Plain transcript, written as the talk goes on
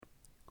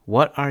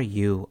What are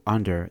you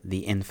under the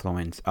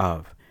influence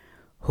of?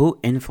 Who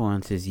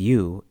influences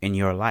you in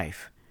your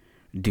life?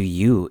 Do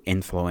you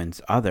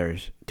influence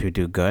others to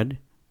do good?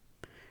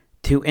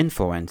 To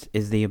influence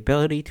is the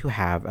ability to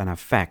have an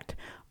effect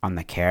on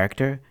the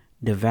character,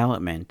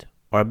 development,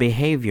 or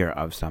behavior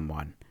of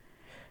someone.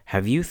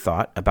 Have you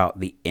thought about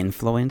the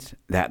influence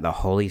that the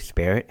Holy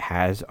Spirit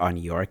has on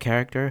your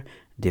character,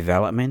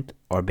 development,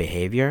 or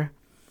behavior?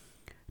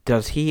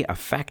 Does He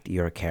affect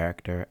your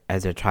character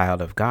as a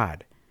child of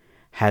God?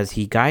 Has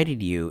He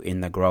guided you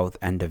in the growth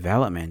and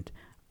development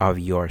of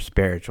your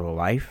spiritual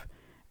life?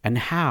 And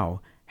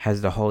how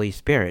has the Holy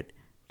Spirit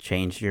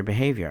changed your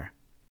behavior?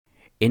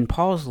 In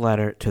Paul's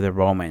letter to the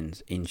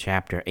Romans in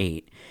chapter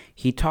 8,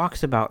 he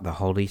talks about the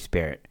Holy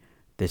Spirit,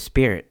 the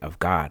Spirit of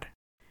God.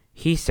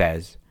 He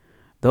says,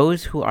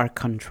 "Those who are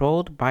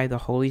controlled by the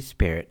Holy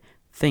Spirit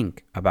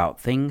think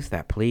about things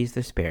that please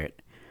the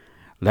Spirit.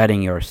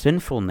 Letting your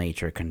sinful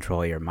nature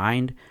control your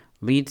mind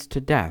leads to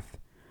death,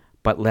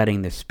 but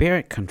letting the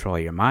Spirit control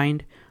your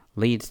mind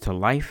leads to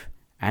life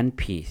and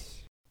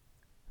peace."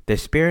 The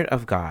Spirit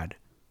of God,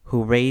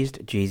 who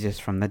raised Jesus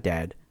from the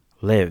dead,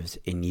 lives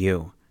in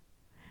you.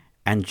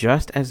 And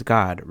just as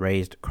God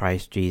raised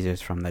Christ Jesus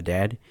from the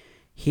dead,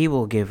 He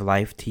will give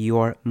life to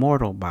your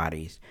mortal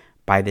bodies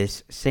by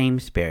this same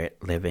Spirit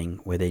living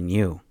within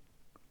you.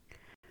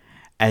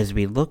 As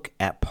we look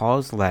at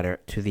Paul's letter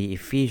to the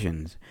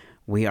Ephesians,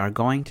 we are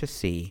going to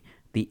see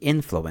the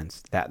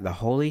influence that the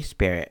Holy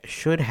Spirit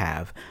should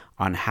have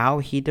on how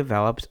He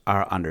develops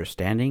our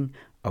understanding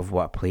of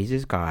what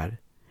pleases God,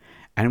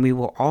 and we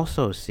will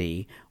also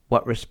see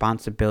what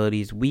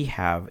responsibilities we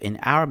have in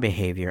our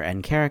behavior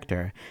and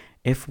character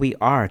if we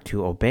are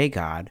to obey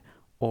God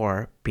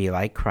or be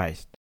like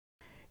Christ.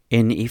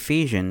 In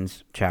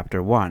Ephesians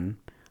chapter 1,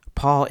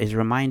 Paul is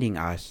reminding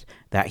us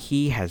that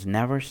he has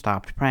never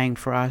stopped praying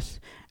for us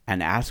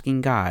and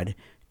asking God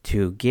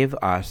to give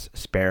us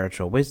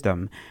spiritual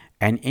wisdom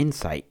and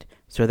insight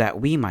so that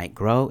we might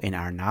grow in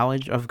our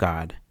knowledge of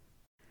God.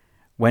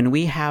 When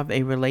we have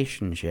a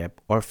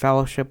relationship or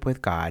fellowship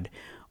with God,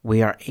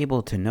 we are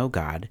able to know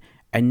God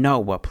and know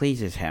what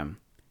pleases Him.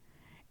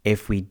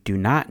 If we do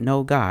not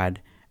know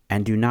God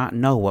and do not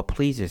know what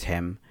pleases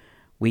Him,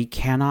 we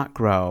cannot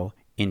grow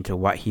into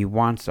what He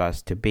wants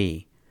us to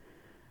be.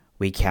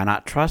 We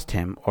cannot trust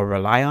Him or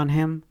rely on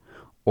Him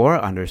or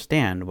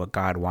understand what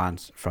God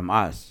wants from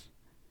us.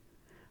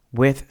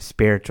 With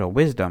spiritual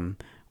wisdom,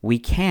 we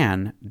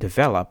can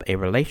develop a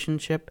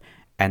relationship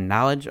and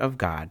knowledge of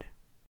God.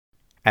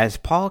 As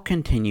Paul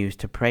continues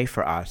to pray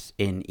for us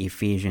in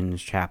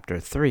Ephesians chapter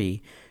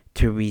 3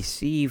 to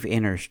receive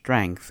inner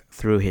strength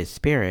through His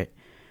Spirit,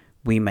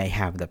 we may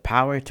have the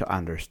power to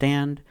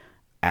understand,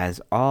 as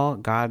all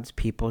God's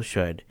people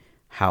should,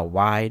 how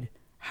wide,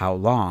 how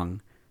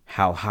long,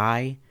 how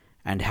high,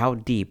 and how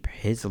deep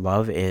His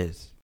love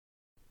is.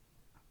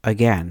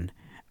 Again,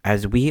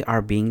 as we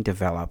are being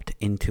developed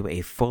into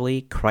a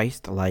fully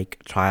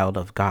Christ-like child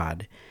of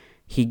God,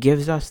 He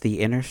gives us the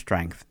inner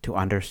strength to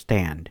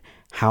understand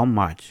how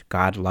much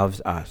God loves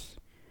us.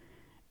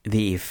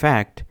 The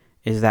effect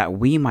is that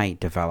we might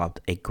develop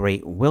a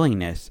great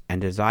willingness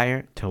and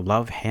desire to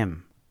love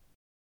Him.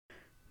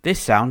 This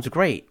sounds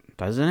great,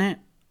 doesn't it?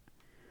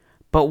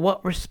 But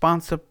what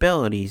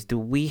responsibilities do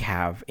we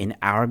have in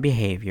our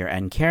behavior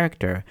and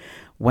character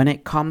when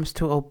it comes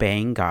to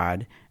obeying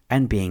God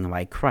and being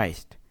like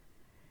Christ?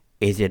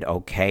 Is it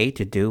okay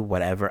to do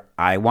whatever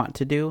I want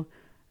to do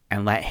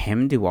and let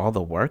Him do all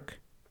the work?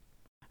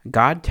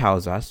 God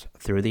tells us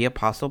through the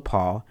Apostle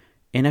Paul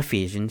in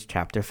Ephesians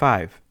chapter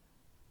 5,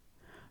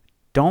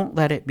 "Don't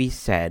let it be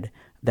said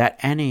that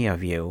any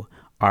of you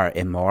are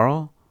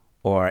immoral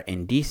or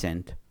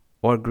indecent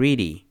or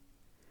greedy.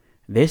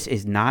 This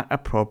is not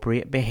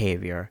appropriate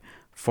behavior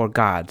for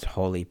God's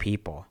holy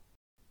people.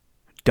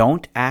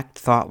 Don't act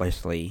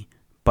thoughtlessly,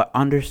 but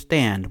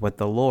understand what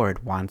the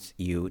Lord wants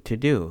you to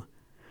do.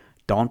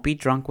 Don't be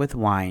drunk with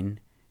wine.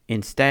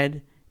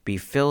 Instead, be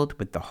filled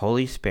with the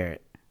Holy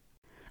Spirit.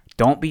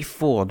 Don't be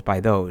fooled by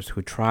those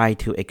who try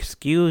to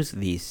excuse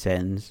these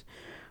sins,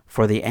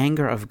 for the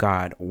anger of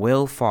God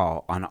will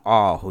fall on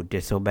all who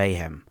disobey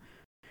Him.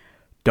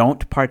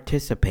 Don't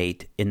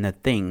participate in the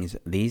things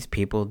these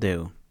people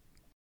do."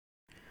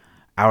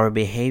 Our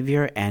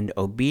behavior and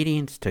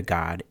obedience to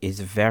God is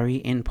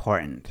very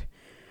important.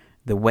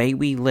 The way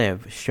we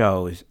live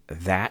shows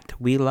that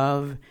we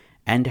love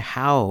and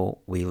how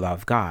we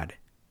love God.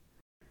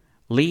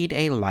 Lead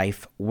a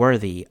life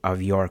worthy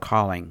of your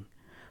calling,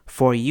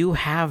 for you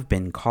have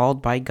been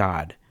called by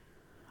God.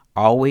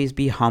 Always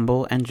be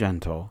humble and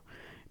gentle.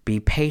 Be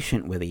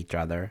patient with each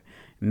other,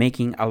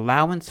 making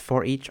allowance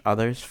for each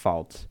other's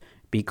faults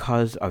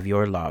because of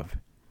your love.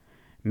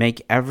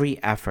 Make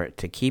every effort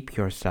to keep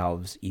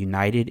yourselves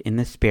united in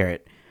the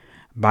Spirit,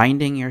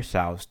 binding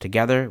yourselves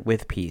together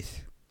with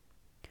peace.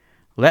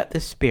 Let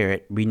the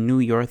Spirit renew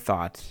your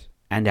thoughts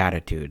and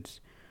attitudes.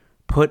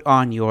 Put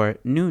on your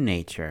new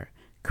nature,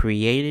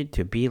 created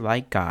to be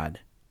like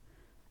God,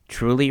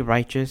 truly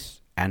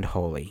righteous and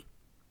holy.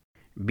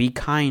 Be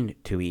kind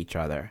to each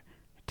other,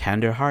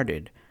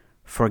 tender-hearted,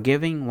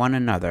 forgiving one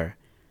another,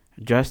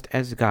 just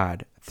as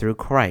God, through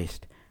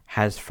Christ,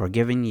 has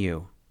forgiven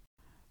you.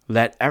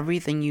 Let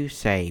everything you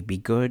say be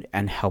good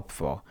and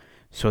helpful,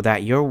 so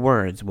that your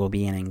words will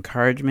be an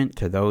encouragement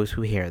to those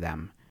who hear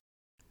them.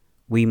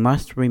 We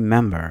must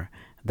remember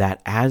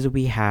that as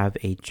we have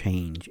a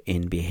change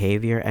in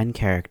behavior and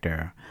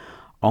character,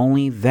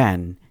 only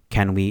then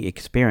can we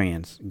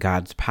experience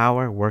God's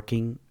power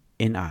working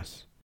in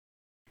us.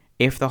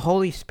 If the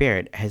Holy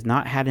Spirit has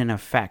not had an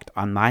effect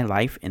on my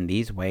life in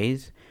these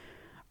ways,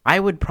 I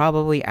would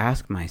probably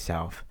ask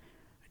myself,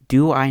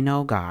 do I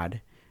know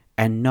God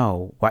and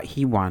know what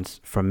He wants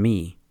from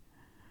me?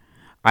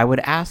 I would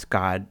ask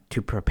God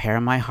to prepare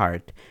my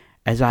heart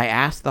as I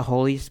ask the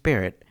Holy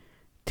Spirit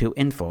to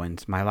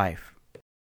influence my life.